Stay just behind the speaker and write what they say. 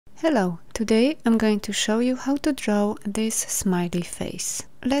Hello, today I'm going to show you how to draw this smiley face.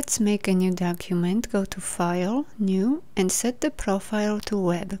 Let's make a new document, go to File, New, and set the profile to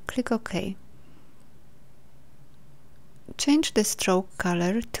Web. Click OK. Change the stroke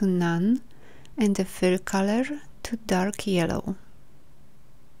color to None and the fill color to dark yellow.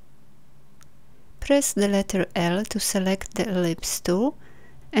 Press the letter L to select the ellipse tool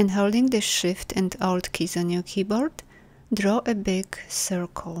and holding the Shift and Alt keys on your keyboard, draw a big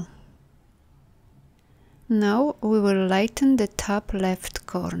circle. Now we will lighten the top left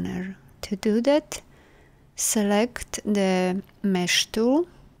corner. To do that, select the Mesh tool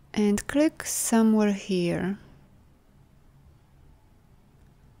and click somewhere here.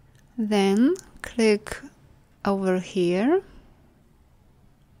 Then click over here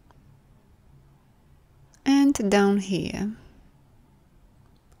and down here.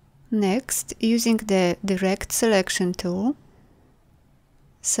 Next, using the Direct Selection tool,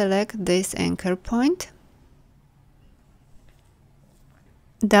 select this anchor point.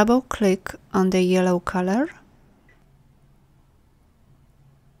 Double-click on the yellow color.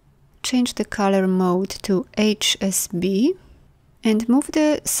 Change the color mode to HSB and move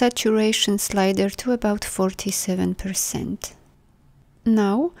the saturation slider to about 47%.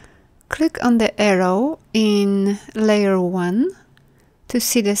 Now, click on the arrow in Layer 1 to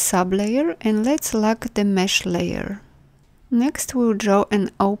see the sublayer and let's lock the mesh layer. Next, we'll draw an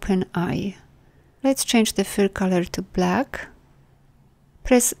open eye. Let's change the fill color to black.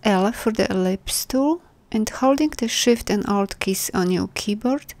 Press L for the ellipse tool and holding the Shift and Alt keys on your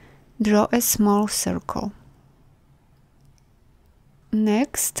keyboard, draw a small circle.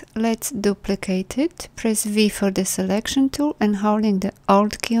 Next, let's duplicate it. Press V for the selection tool and holding the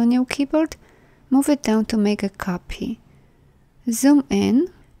Alt key on your keyboard, move it down to make a copy. Zoom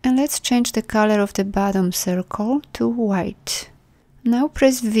in and let's change the color of the bottom circle to white. Now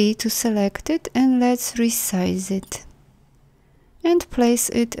press V to select it and let's resize it. And place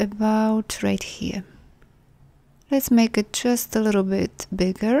it about right here. Let's make it just a little bit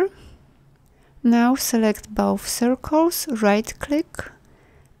bigger. Now select both circles, right click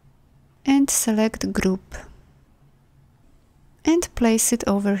and select Group and place it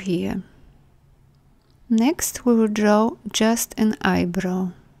over here. Next we will draw just an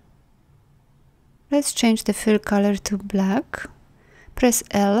eyebrow. Let's change the fill color to black, press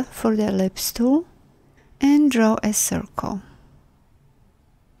L for the ellipse tool and draw a circle.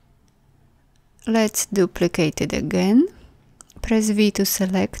 Let's duplicate it again. Press V to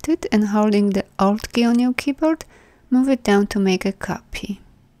select it and holding the Alt key on your keyboard, move it down to make a copy.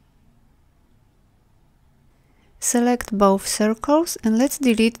 Select both circles and let's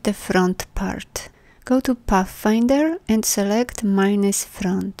delete the front part. Go to Pathfinder and select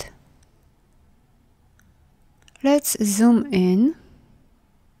 -front. Let's zoom in.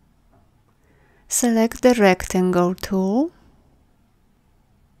 Select the Rectangle tool.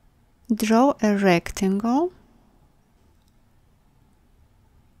 Draw a rectangle,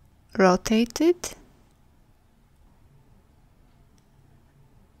 rotate it,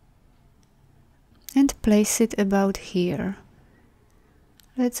 and place it about here.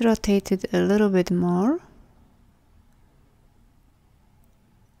 Let's rotate it a little bit more.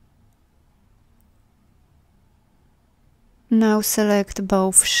 Now select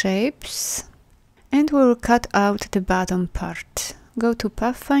both shapes and we'll cut out the bottom part. Go to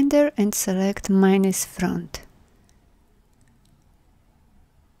Pathfinder and select -front.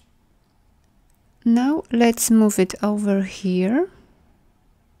 Now let's move it over here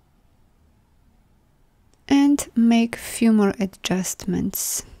and make a few more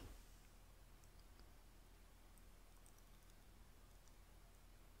adjustments.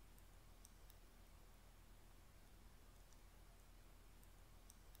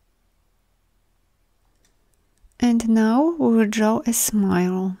 And now we will draw a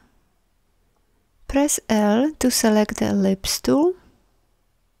smile. Press L to select the ellipse tool.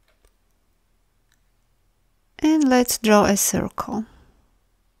 And let's draw a circle.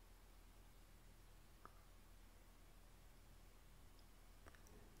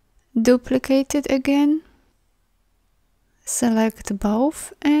 Duplicate it again. Select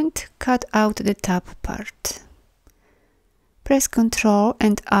both and cut out the top part. Press Ctrl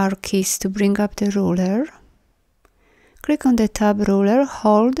and R keys to bring up the ruler. Click on the tab ruler,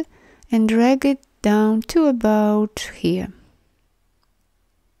 hold and drag it down to about here.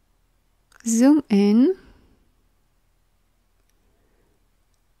 Zoom in.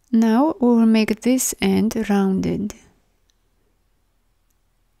 Now we will make this end rounded.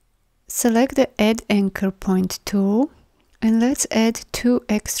 Select the Add Anchor Point tool and let's add 2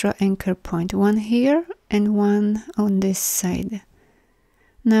 extra anchor points, one here and one on this side.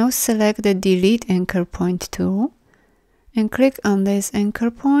 Now select the Delete Anchor Point tool and click on this anchor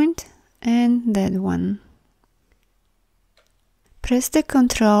point and that one. Press the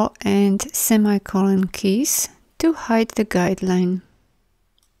Ctrl and semicolon keys to hide the guideline.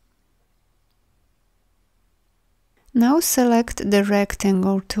 Now select the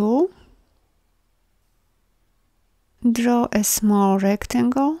Rectangle tool. Draw a small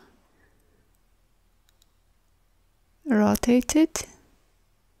rectangle. Rotate it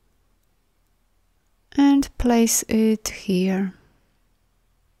and place it here.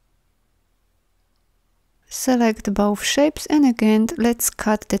 Select both shapes and again let's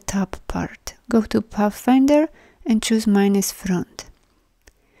cut the top part. Go to Pathfinder and choose -front.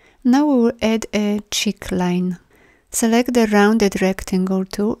 Now we will add a cheek line. Select the rounded rectangle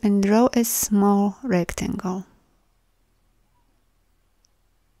tool and draw a small rectangle.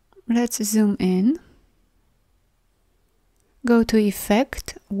 Let's zoom in. Go to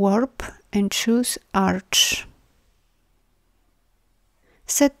Effect, Warp and choose Arch.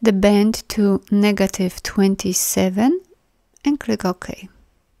 Set the bend to -27 and click OK.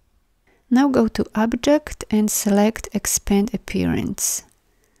 Now go to Object and select Expand Appearance.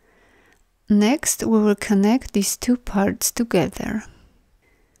 Next, we will connect these two parts together.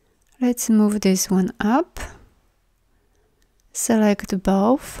 Let's move this one up. Select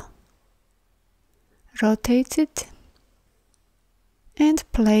both. Rotate it. And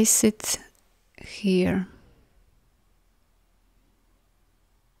place it here.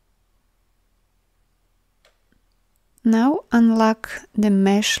 Now unlock the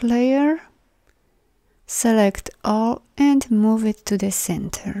mesh layer, select all and move it to the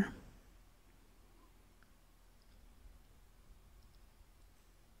center.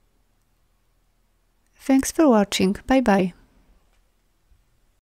 Thanks for watching, bye bye.